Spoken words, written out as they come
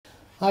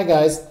Hi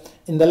guys,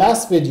 in the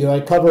last video I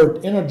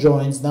covered inner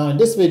joins. Now in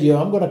this video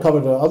I'm going to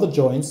cover the other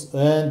joins,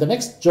 and the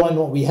next join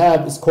what we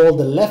have is called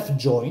the left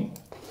join.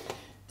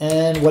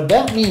 And what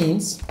that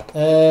means,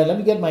 let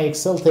me get my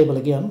Excel table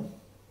again.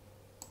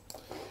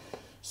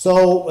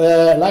 So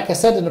like I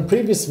said in the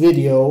previous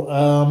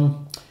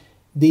video,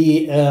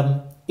 the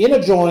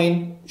inner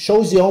join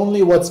shows you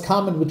only what's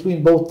common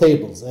between both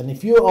tables, and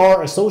if you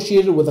are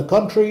associated with a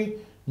country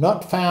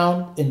not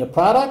found in the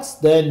products,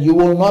 then you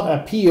will not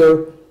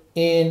appear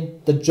in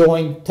the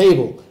join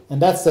table.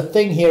 And that's the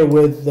thing here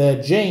with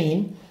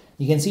Jane.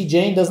 You can see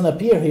Jane doesn't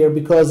appear here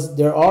because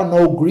there are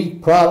no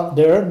Greek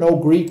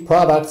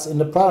products in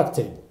the product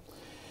table.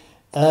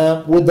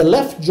 With the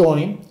left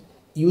join,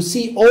 you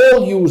see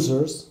all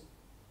users.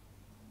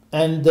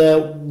 And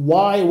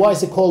why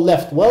is it called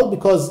left? Well,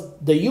 because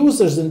the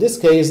users in this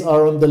case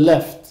are on the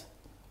left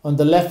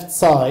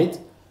side,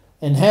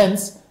 and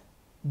hence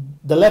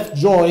the left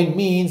join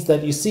means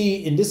that you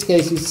see, in this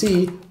case, you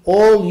see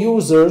all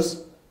users.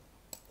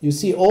 You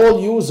see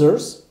all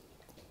users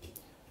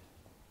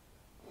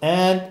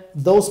and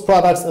those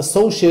products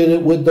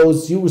associated with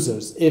those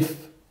users,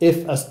 if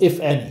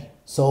any.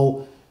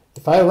 So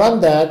if I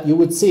run that, you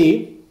would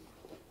see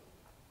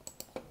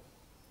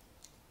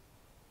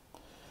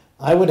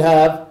I would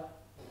have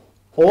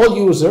all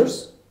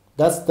users.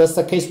 That's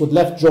the case with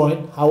left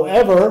join.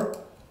 However,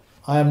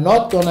 I'm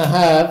not gonna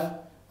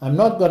have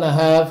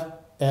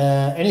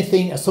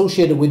anything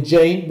associated with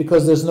Jane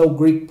because there's no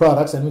Greek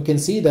products, and we can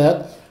see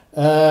that.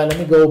 Let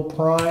me go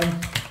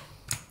prime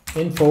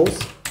infos,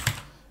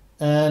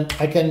 and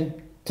I can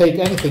take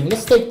anything.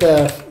 Let's take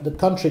the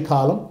country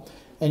column,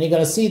 and you're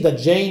going to see that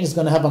Jane is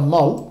going to have a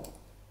null.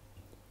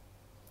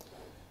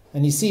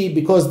 And you see,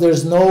 because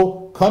there's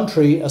no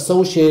country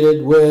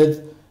associated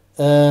with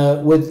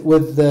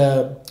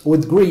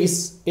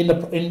Greece in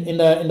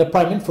the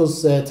prime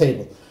infos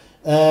table.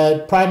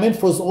 Prime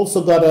infos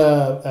also got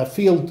a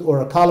field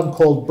or a column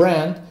called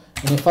brand,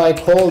 and if I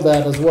call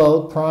that as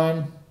well,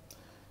 prime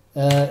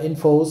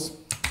infos.brand,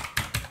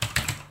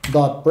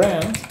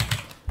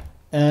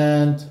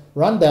 and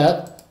run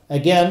that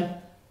again,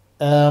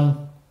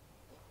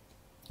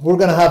 we're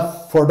gonna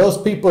have, for those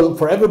people,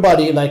 for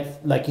everybody,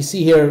 like you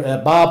see here,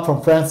 Bob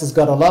from France has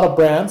got a lot of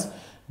brands.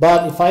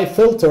 But if I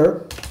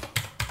filter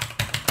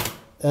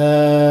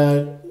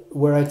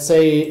where I'd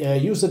say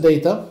user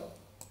data,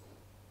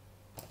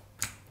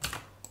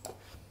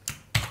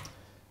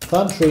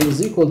 country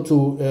is equal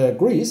to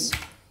Greece,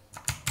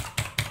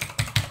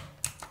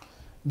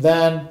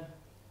 then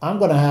I'm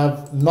going to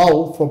have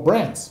null for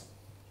brands.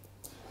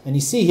 And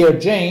you see here,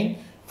 Jane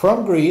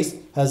from Greece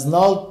has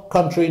null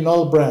country,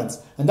 null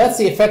brands. And that's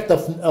the effect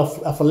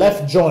of a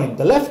left join.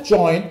 The left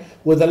join,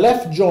 with the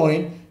left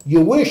join,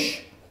 you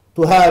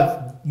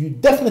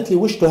definitely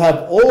wish to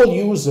have all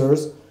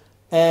users,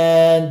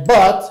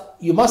 but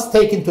you must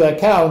take into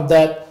account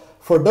that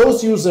for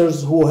those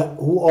users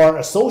who are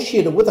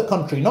associated with a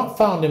country not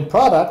found in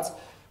products,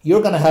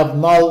 you're going to have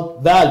null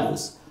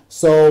values.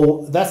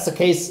 So that's the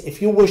case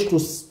if you wish to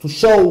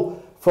show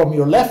from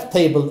your left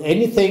table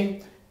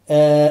anything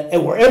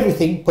or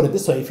everything. Put it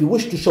this way: if you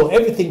wish to show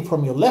everything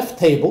from your left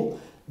table,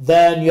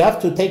 then you have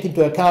to take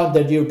into account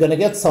that you're going to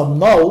get some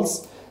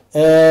nulls,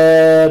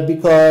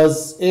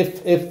 because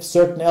if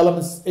certain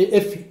elements,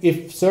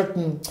 if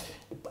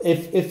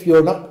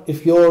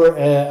your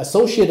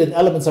associated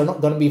elements are not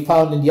going to be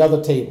found in the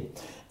other table.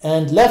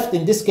 And left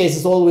in this case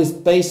is always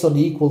based on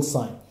the equal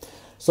sign.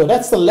 So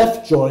that's the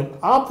left join.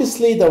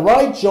 Obviously, the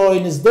right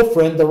join is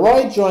different. The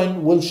right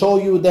join will show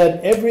you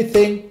that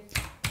everything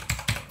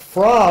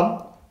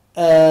from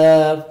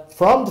the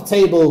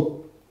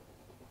table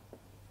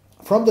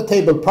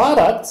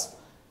products,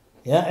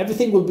 yeah,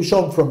 everything will be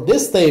shown from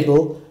this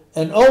table,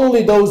 and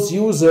only those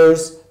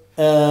users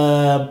who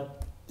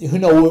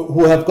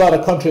have got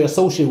a country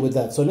associated with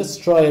that. So let's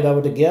try it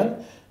out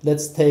again. Let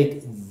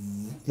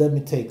me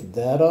take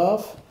that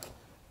off.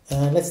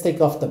 And let's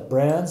take off the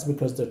brands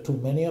because there are too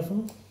many of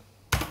them.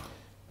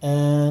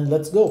 And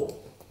let's go.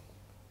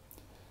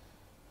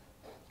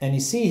 And you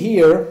see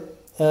here,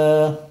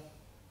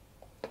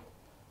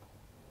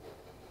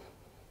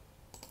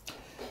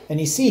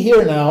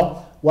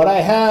 now, what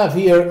I have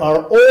here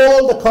are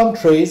all the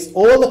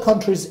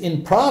countries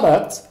in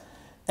products,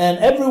 and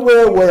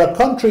everywhere where a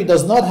country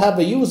does not have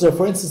a user.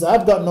 For instance,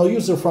 I've got no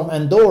user from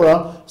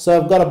Andorra, so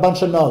I've got a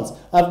bunch of nulls.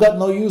 I've got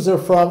no user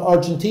from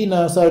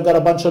Argentina, so I've got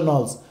a bunch of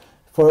nulls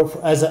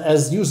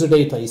as user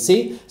data, you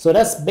see. So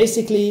that's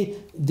basically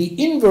the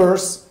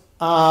inverse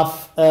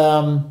of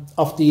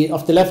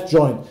the left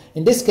join.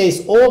 In this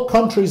case, all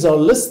countries are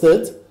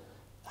listed.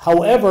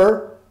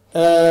 However,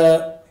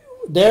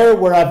 there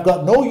where I've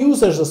got no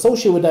users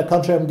associated with that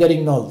country, I'm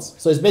getting nulls.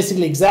 So it's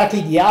basically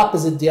exactly the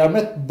opposite,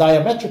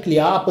 diametrically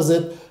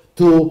opposite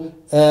to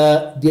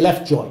the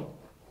left join.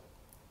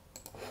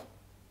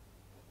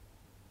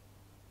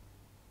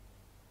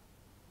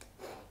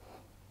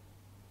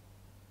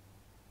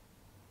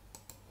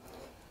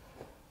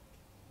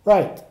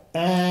 Right,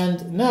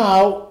 and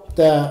now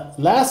the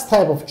last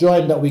type of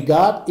join that we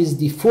got is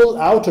the full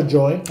outer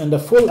join, and the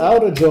full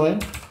outer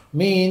join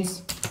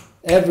means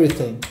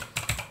everything.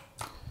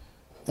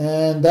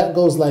 And that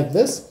goes like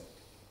this.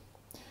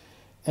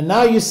 And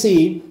now you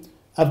see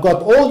I've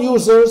got all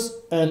users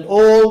and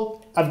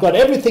I've got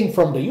everything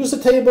from the user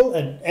table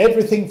and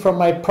everything from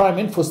my prime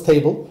infos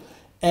table.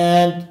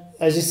 And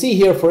as you see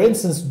here, for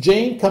instance,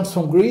 Jane comes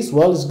from Greece.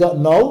 Well, it's got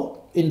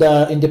null in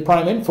the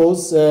prime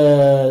infos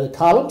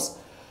columns.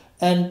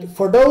 And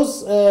for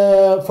those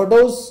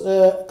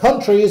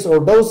countries or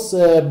those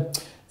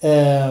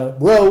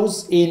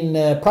rows in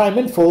prime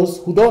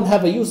infos who don't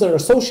have a user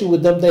associated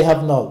with them, they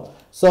have null.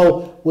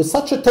 So with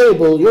such a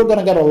table, you're going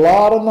to get a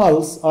lot of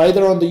nulls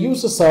either on the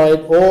user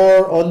side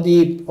or on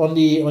the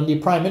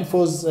prime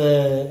infos,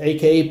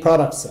 aka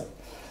product set.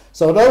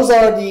 So those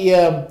are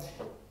the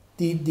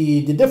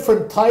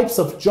different types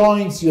of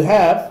joins you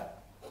have,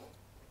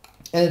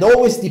 and it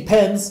always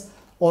depends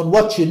on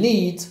what you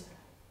need.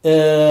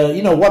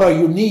 What are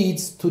your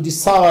needs to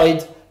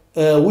decide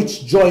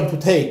which join to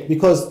take,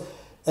 because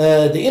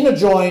the inner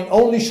join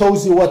only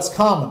shows you what's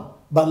common.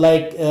 But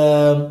like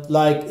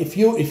if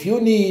you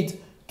need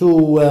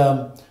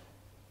to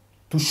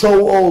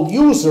show all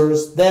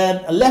users,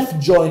 then a left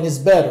join is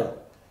better.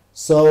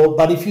 So,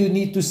 but if you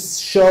need to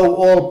show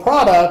all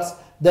products,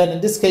 then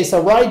in this case a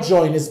right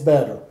join is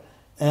better,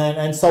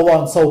 and so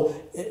on. So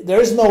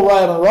there is no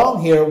right or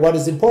wrong here. What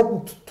is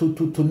important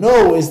to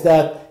know is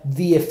that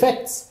the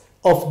effects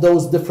of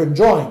those different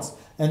joins,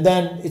 and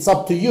then it's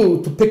up to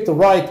you to pick the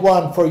right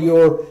one for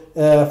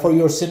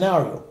your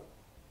scenario.